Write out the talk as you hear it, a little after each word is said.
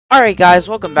Alright guys,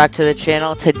 welcome back to the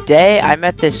channel. Today I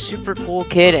met this super cool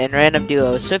kid in Random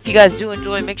Duos. So if you guys do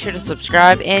enjoy, make sure to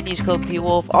subscribe and use code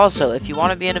PWolf. Also, if you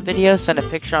want to be in a video, send a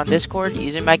picture on Discord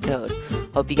using my code.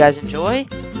 Hope you guys enjoy.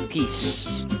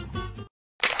 Peace.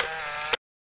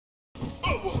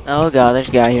 Oh god, there's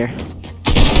a guy here.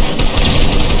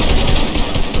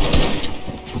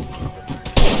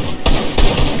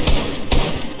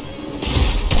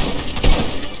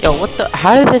 Yo, what the?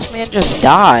 How did this man just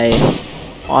die?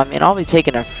 Well, I mean, I'll be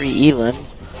taking a free Elin.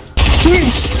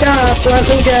 Stop, let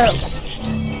me go.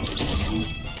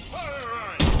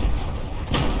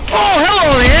 Oh,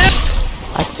 hello, man!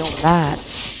 I don't that.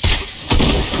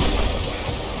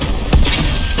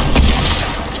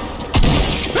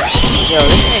 Yo,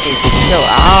 this man needs to chill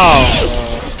out.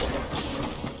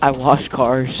 I wash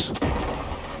cars.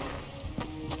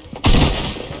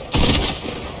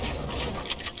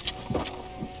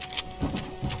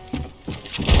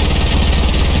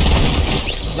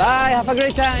 Bye, have a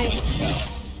great time.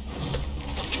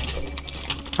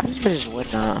 How did I just win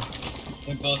that?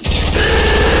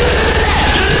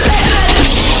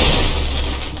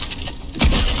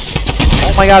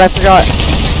 Oh my god, I forgot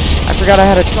I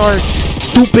had a charge.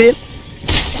 Stupid!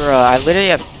 Bruh, I literally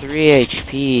have 3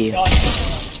 HP.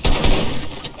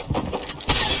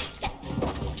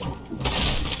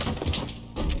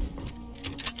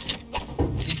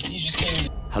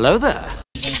 Hello there.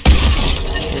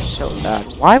 You're so bad.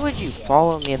 Why would you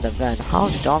follow me in the vent? How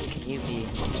dumb can you be?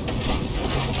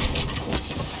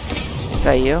 Is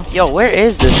that you? Yo, where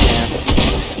is this man?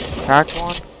 Cracked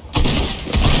one?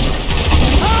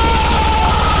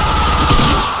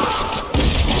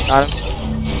 Got him.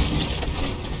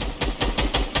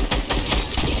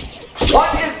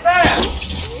 What is that?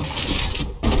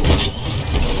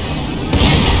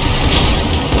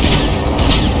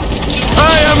 I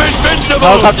am invincible!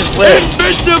 Helicopter split.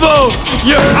 Invincible!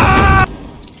 Yeah!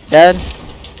 Dead?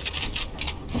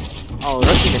 Oh,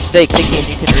 rookie mistake thinking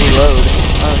you can reload.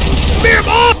 Oh,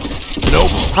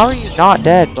 Nope. how are you not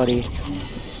dead, buddy?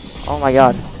 Oh my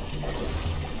god.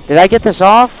 Did I get this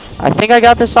off? I think I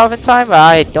got this off in time, but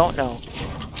I don't know.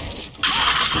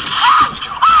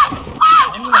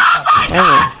 Damn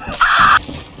it.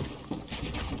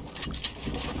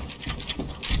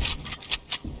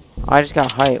 I just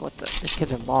got height. What the? This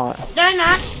kid's a bot. They're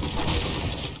not.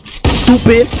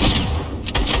 Stupid.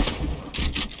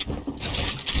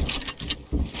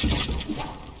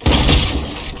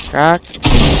 Cracked.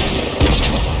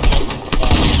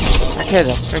 That kid's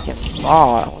a freaking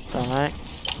bot. What the heck?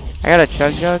 I got a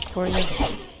chug jug for you.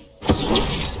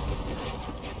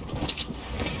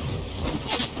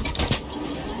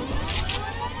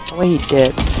 Oh, wait, he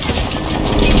did.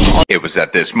 It was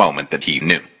at this moment that he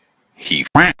knew. He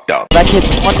f***ed up. That kid's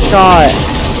one shot.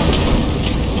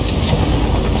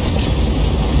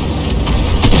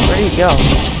 Where did he go?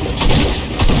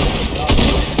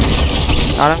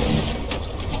 Got him?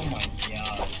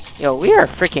 Yo, we are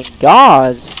freaking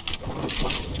gods.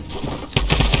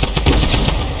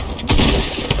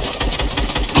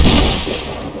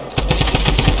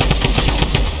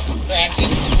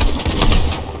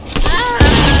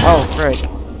 Oh, frick.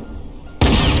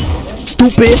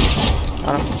 Stupid!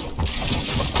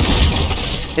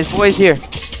 His boy's here.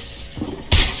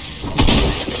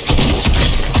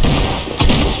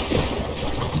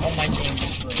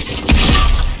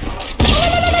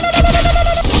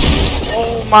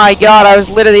 Oh my god, I was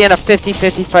literally in a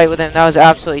 50-50 fight with him. That was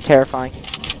absolutely terrifying.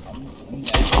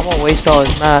 I'm gonna waste all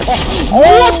his mats.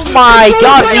 Oh my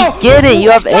god, we get it! You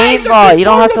have aimbot. You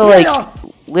don't have to, like,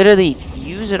 literally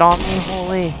use it on me.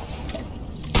 Holy.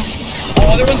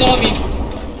 Oh, other one's on me.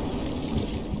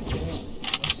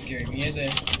 That's scaring me, is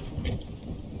it?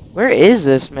 Where is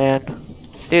this man?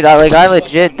 Dude, I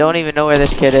legit don't even know where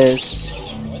this kid is.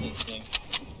 What are these things?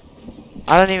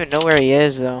 I don't even know where he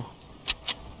is though.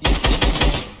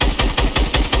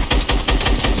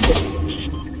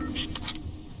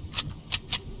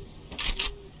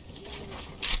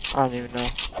 I don't even know.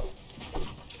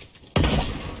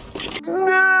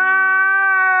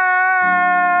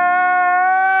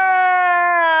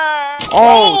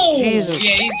 Oh, Jesus.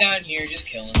 Yeah, he's down here, just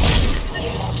kill him.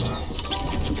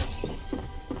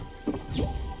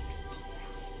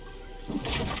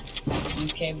 He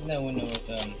just came in that window with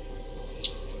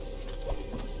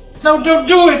No, don't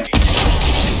do it!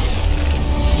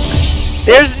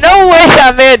 There's no way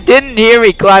that man didn't hear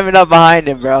me climbing up behind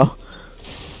him, bro.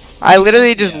 I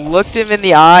literally just looked him in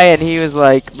the eye and he was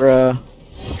like, bro.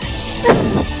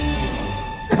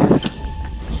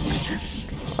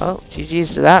 Oh,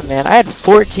 GG's to that, man. I had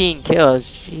 14 kills.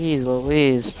 Jeez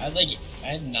Louise. I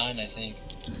had 9, I think.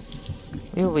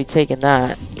 You'll be taking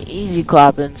that. Easy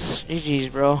clappings. GG's,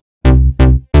 bro.